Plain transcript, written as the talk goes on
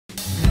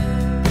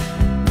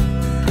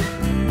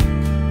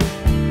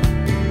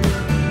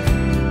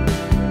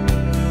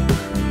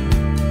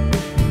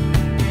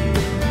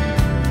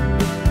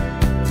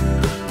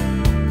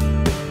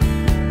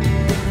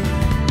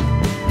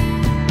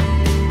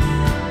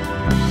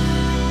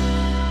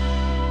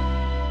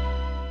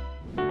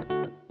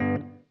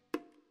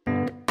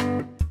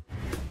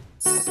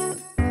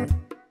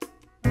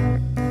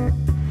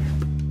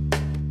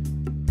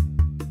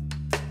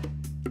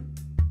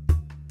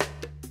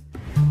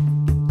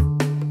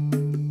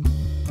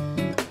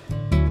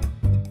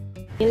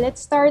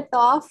Let's start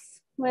off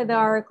with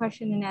our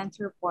question and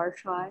answer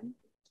portion.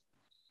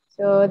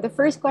 So the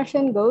first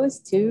question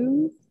goes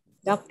to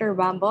Dr.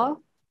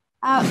 Bambo.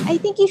 I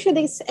think you should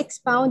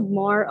expound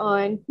more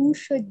on who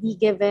should be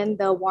given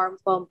the warm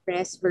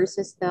compress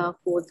versus the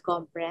cold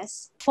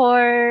compress.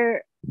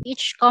 For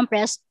each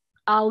compress,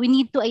 we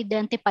need to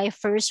identify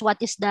first what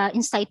is the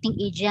inciting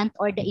agent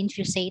or the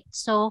infusate.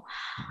 So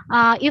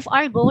if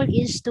our goal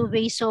is to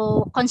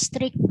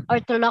vasoconstrict or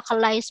to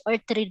localize or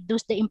to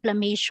reduce the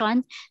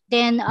inflammation,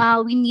 then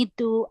we need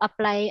to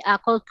apply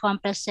cold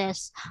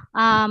compresses.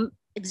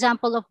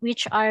 Example of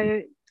which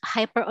are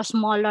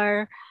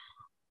hyperosmolar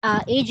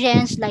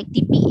agents like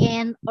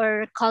TPN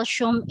or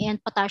calcium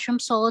and potassium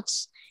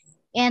salts,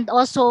 and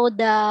also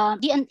the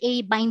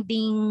DNA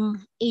binding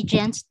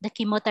agents, the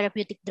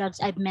chemotherapeutic drugs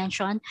I've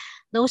mentioned.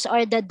 Those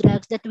are the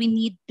drugs that we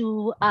need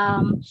to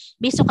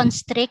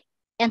vasoconstrict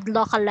and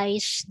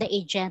localize the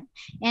agent.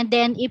 And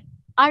then if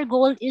our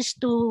goal is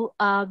to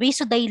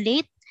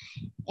vasodilate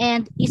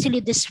and easily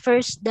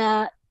disperse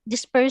the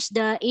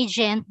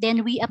agent,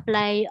 then we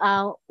apply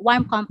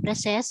warm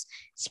compresses,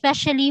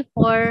 especially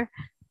for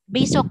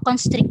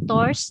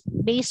vasoconstrictors,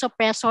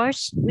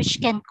 vasopressors,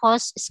 which can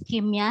cause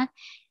ischemia,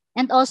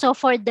 and also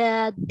for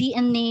the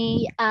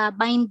DNA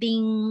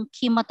binding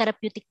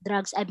chemotherapeutic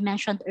drugs I've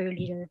mentioned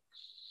earlier.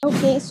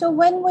 Okay, so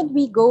when would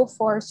we go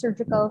for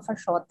surgical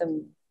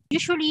fasciotomy?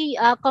 Usually,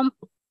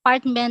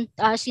 compartment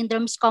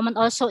syndrome is common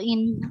also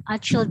in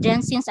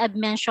children, since I've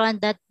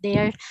mentioned that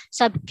their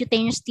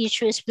subcutaneous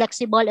tissue is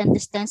flexible and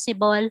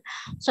distensible.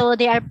 So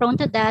they are prone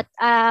to that.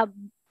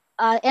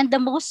 And the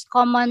most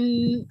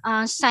common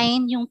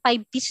sign, yung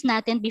 5Ps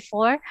natin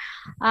before,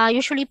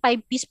 usually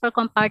 5Ps per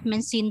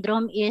compartment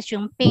syndrome is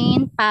yung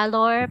pain,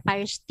 pallor,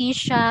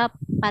 paresthesia,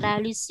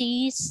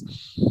 paralysis.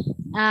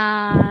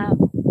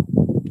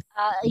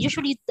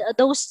 Usually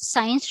those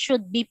signs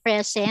should be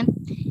present.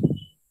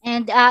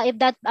 And if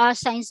that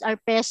signs are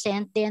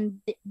present, then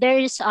there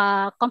is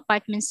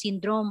compartment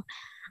syndrome.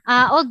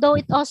 Although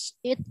it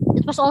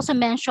was also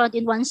mentioned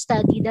in one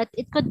study that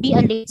it could be a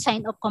late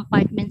sign of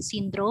compartment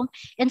syndrome.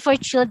 And for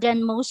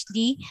children,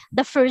 mostly,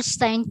 the first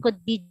sign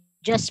could be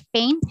just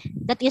pain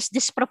that is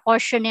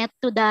disproportionate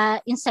to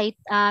the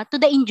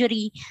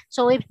injury.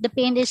 So if the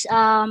pain is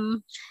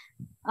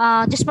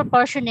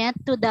disproportionate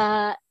to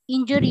the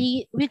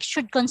injury, we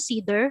should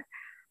consider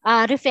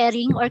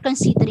referring or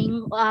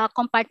considering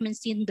compartment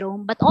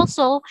syndrome. But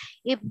also,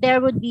 if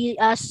there would be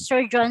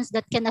surgeons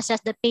that can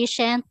assess the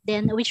patient,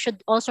 then we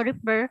should also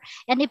refer.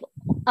 And if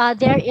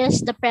there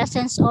is the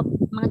presence of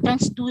mga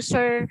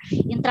transducer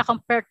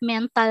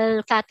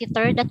intracompartmental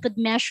catheter that could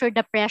measure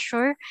the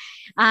pressure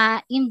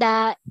in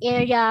the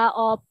area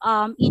of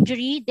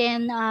injury,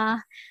 then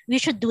we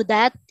should do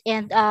that.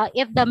 And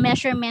if the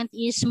measurement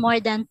is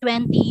more than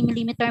 20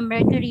 millimeter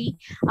mercury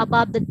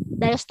above the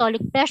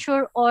diastolic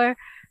pressure, or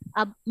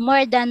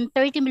more than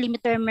 30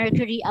 millimeter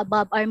mercury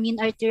above our mean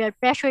arterial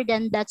pressure,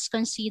 then that's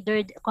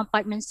considered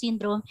compartment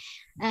syndrome.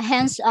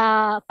 Hence,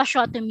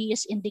 fasciotomy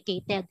is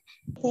indicated.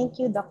 Thank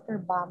you, Dr.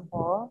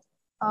 Bambo.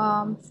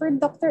 For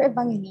Dr.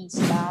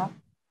 Evangelista,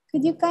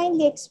 could you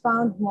kindly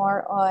expound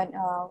more on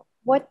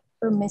what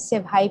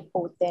permissive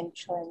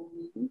hypotension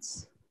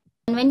means?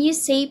 When you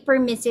say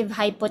permissive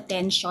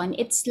hypotension,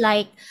 it's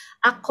like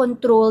a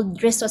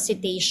controlled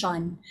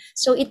resuscitation.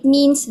 So it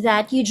means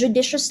that you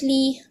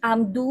judiciously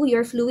do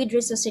your fluid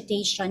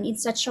resuscitation in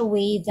such a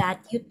way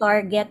that you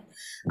target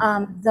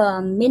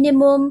the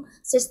minimum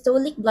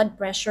systolic blood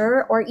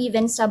pressure or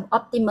even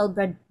suboptimal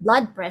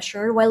blood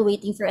pressure while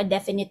waiting for a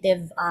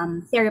definitive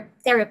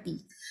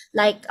therapy,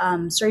 like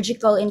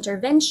surgical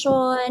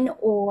intervention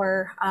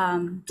or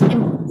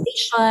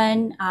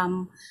embolization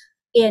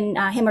in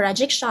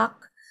hemorrhagic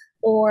shock.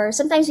 Or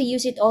sometimes we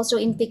use it also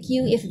in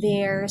PICU if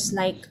there's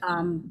like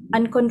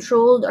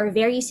uncontrolled or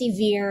very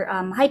severe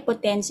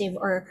hypotensive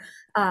or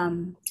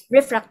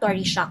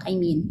refractory shock, I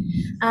mean.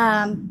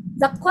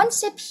 The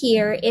concept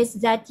here is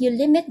that you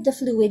limit the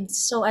fluids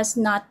so as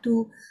not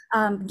to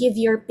give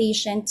your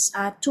patients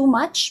too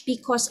much,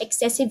 because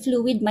excessive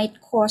fluid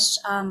might cause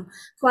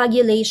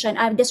coagulation,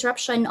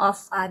 disruption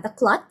of the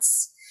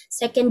clots.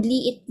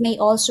 Secondly, it may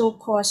also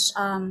cause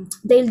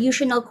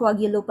dilutional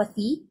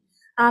coagulopathy.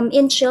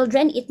 In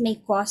children, it may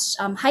cause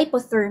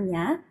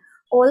hypothermia.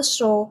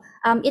 Also,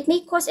 it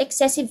may cause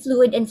excessive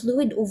fluid and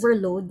fluid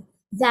overload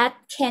that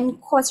can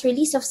cause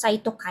release of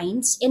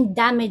cytokines and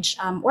damage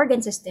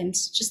organ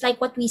systems, just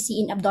like what we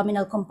see in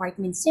abdominal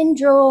compartment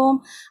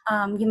syndrome,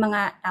 yung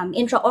mga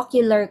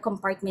intraocular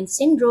compartment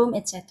syndrome,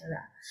 etc.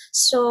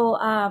 So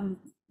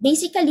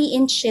basically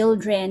in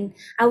children,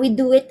 we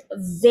do it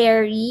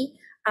very,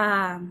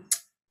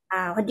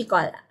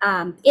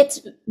 it's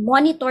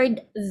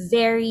monitored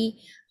very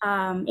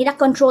in a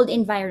controlled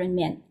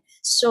environment.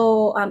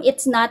 So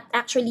it's not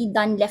actually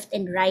done left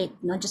and right,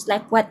 just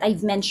like what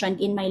I've mentioned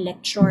in my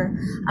lecture,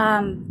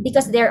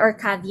 because there are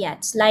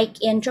caveats.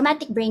 Like in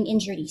traumatic brain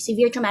injury,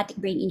 severe traumatic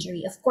brain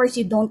injury, of course,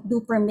 you don't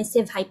do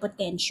permissive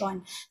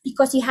hypotension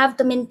because you have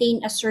to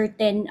maintain a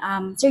certain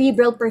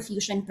cerebral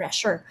perfusion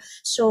pressure.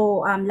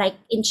 So like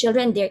in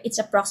children, there it's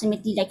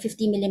approximately like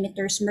 50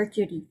 millimeters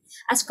mercury,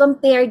 as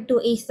compared to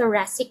a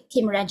thoracic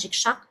hemorrhagic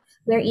shock,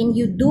 wherein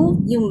you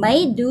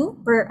may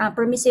do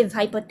permissive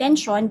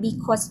hypotension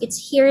because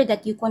it's here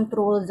that you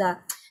control the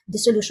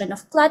dissolution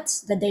of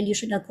clots, the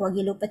dilution of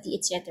coagulopathy,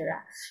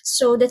 etc.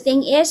 So the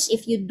thing is,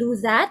 if you do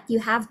that, you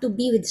have to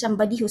be with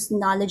somebody who's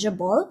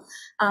knowledgeable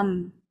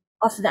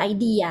of the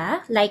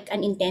idea, like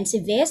an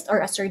intensivist or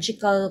a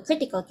surgical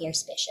critical care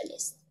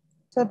specialist.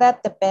 So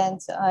that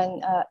depends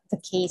on the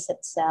case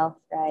itself,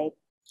 right?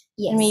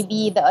 Yes. And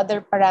maybe the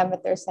other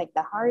parameters like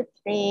the heart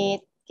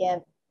rate,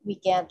 we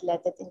can't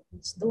let it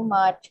increase too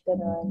much,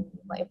 ganun,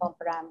 mga ibang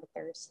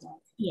parameters. No?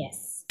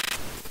 Yes.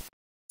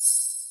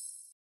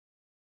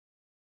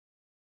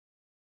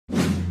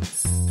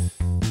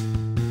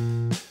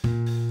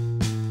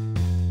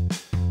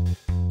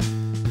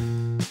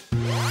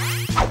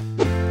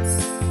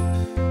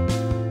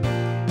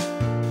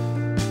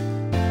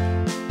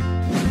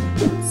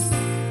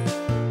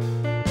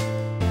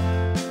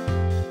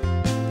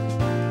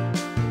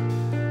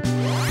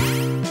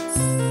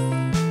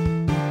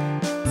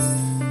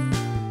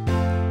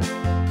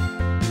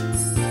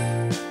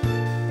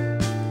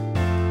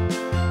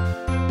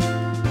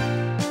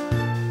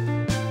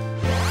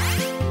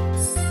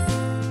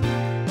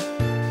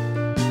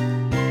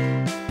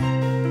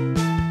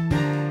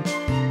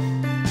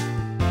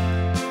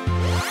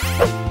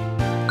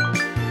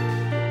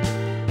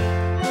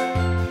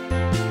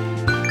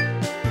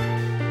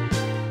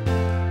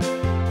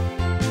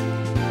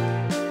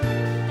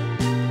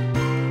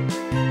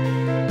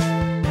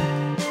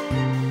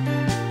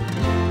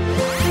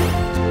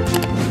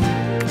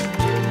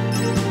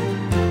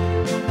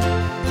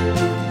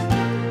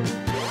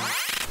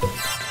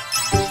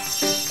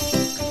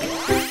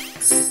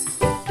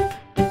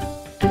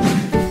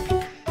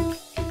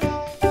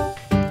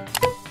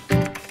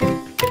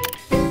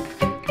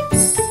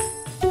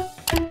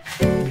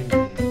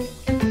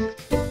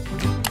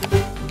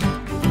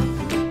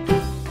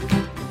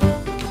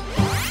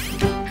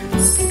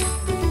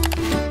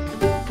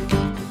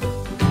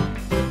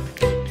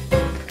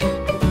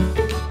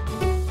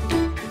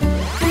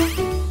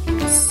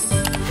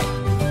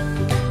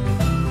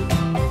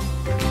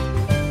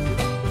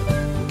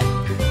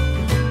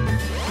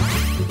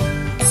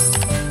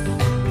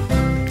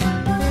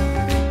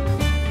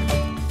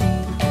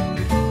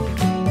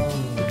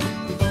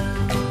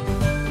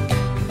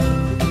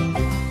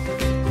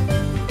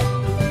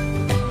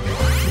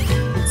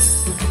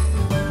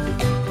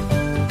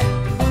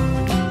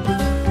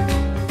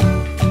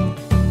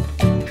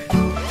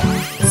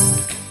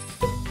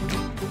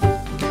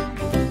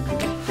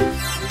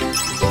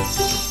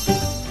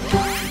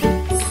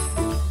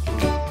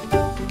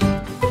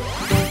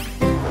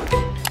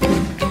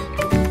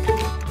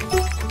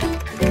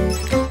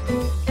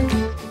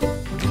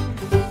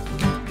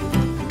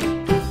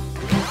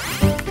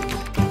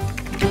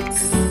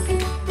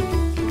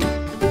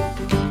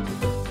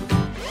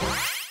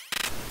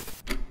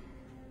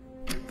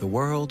 The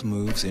world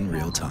moves in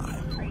real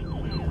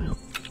time.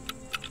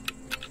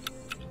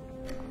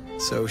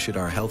 So should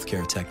our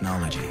healthcare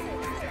technology.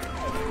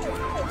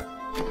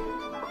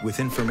 With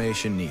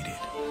information needed,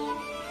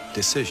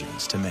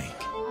 decisions to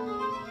make,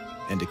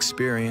 and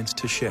experience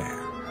to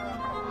share.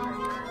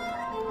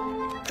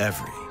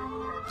 Every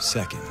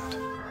second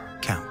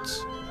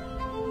counts.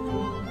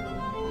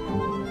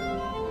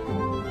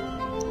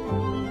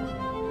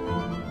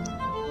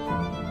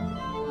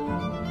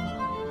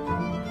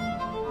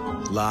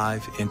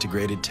 Live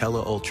integrated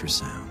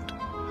tele-ultrasound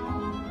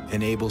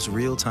enables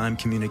real-time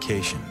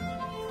communication,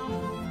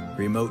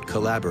 remote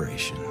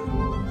collaboration,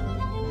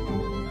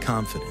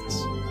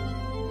 confidence,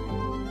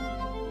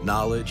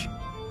 knowledge,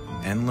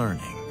 and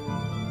learning.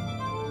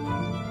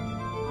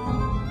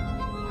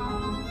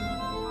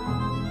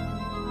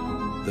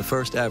 The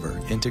first ever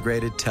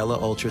integrated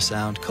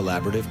tele-ultrasound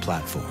collaborative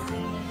platform.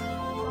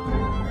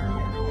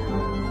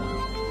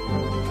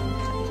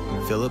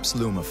 Philips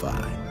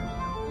Lumify.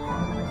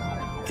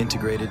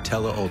 Integrated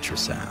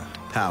tele-ultrasound,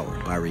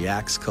 powered by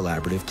React's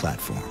collaborative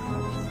platform.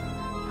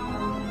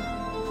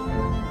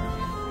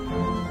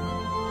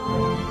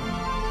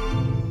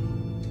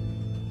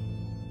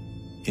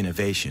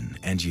 Innovation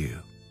and you,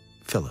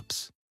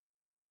 Philips.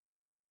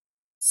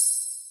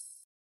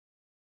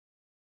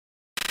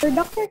 For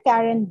Dr.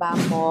 Karen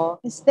Bambo,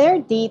 is there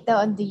data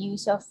on the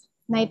use of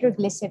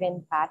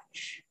nitroglycerin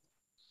patch?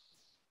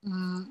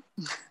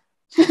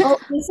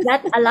 Oh, is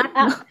that a lot?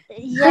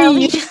 Yeah,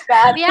 we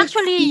that.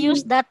 actually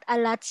use that a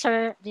lot,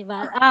 sir.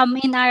 Diba?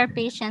 In our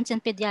patients in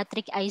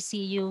pediatric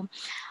ICU,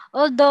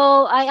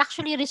 Although I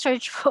actually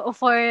research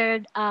for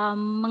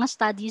mga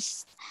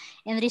studies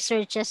and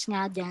researches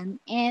nga dyan.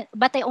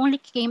 But I only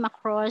came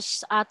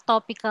across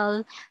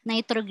topical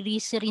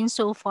nitroglycerin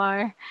so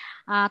far.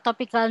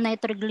 Topical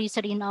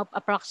nitroglycerin of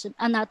approximately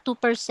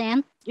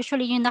 2%.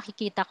 Usually yung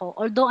nakikita ko.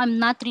 Although I'm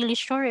not really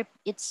sure if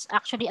it's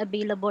actually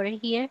available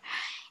here.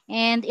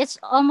 And it's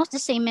almost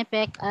the same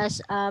effect as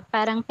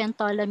parang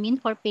pentolamine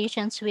for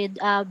patients with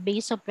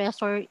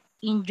vasopressor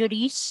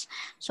injuries.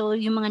 So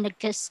yung mga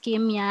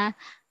nagka-ischemia,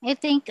 I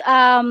think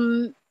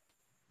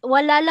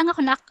wala lang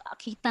ako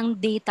nakakitang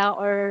data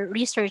or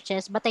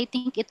researches, but I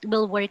think it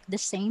will work the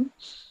same.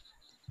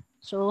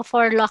 So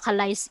for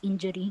localized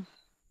injury.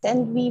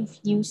 And we've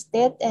used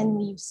it and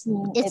we've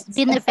seen it's its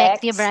been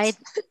effects. effective, right?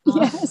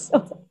 Yes.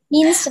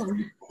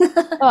 Minsan.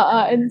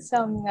 In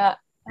some nga.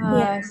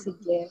 Yeah.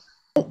 Sige.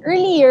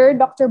 Earlier,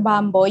 Dr.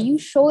 Bambo, you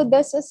showed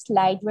us a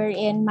slide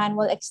wherein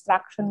manual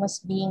extraction was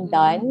being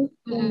done.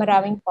 Yung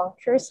maraming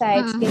puncture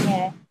sites,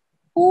 ganyan.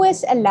 Who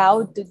is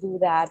allowed to do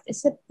that?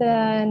 Is it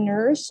the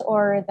nurse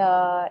or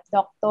the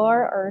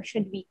doctor, or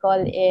should we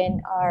call in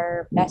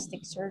our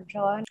plastic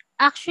surgeon?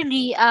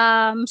 Actually,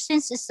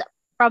 since it's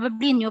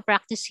probably new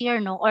practice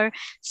here, no, or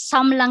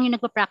some lang yung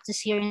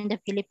nagpa-practice here in the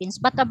Philippines,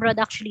 but abroad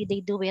actually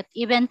they do it.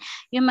 Even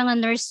yung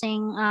mga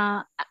nursing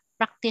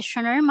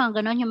practitioner, mga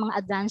ganon, yung mga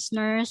advanced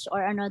nurse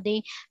or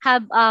they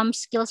have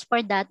skills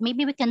for that.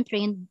 Maybe we can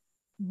train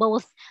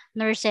both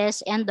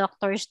nurses and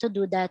doctors to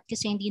do that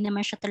kasi hindi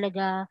naman siya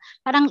talaga,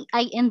 parang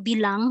IND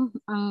lang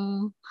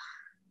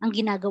ang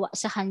ginagawa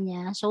sa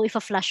kanya. So if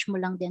a flush mo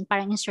lang din,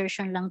 parang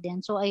insertion lang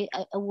din. So I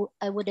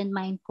wouldn't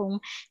mind kung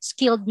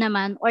skilled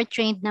naman or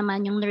trained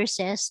naman yung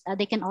nurses,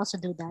 they can also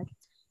do that.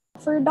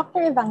 For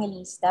Dr.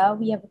 Evangelista,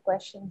 we have a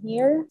question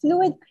here.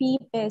 Fluid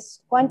creep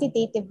is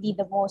quantitatively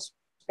the most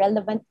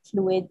relevant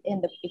fluid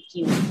in the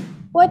PICU.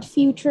 What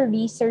future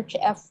research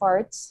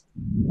efforts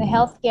the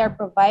healthcare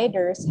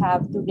providers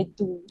have to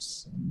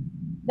reduce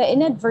the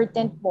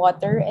inadvertent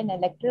water and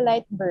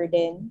electrolyte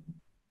burden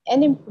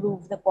and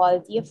improve the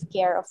quality of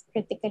care of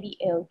critically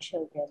ill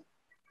children?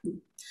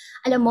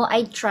 Alam mo,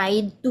 I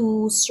tried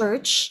to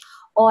search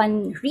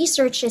on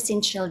researches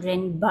in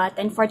children, but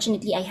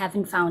unfortunately, I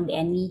haven't found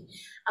any.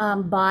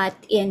 But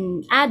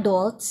in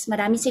adults,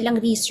 marami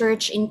silang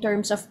research in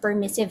terms of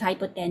permissive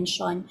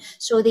hypotension.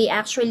 So they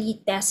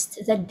actually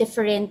test the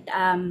different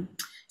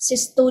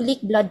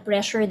systolic blood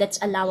pressure that's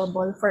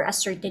allowable for a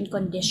certain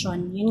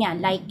condition. Yun nga,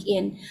 like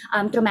in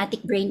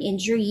traumatic brain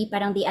injury,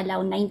 parang they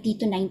allow 90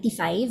 to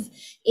 95.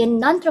 In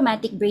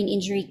non-traumatic brain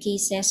injury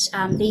cases,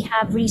 they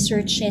have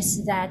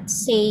researches that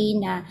say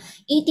na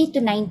 80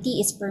 to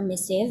 90 is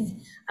permissive.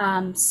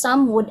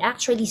 Some would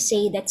actually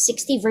say that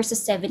 60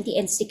 versus 70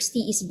 and 60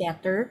 is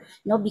better,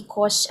 no,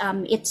 because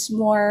it's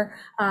more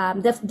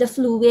the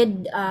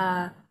fluid.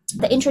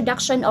 The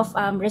introduction of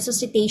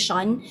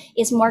resuscitation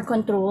is more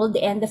controlled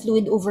and the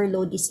fluid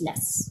overload is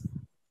less.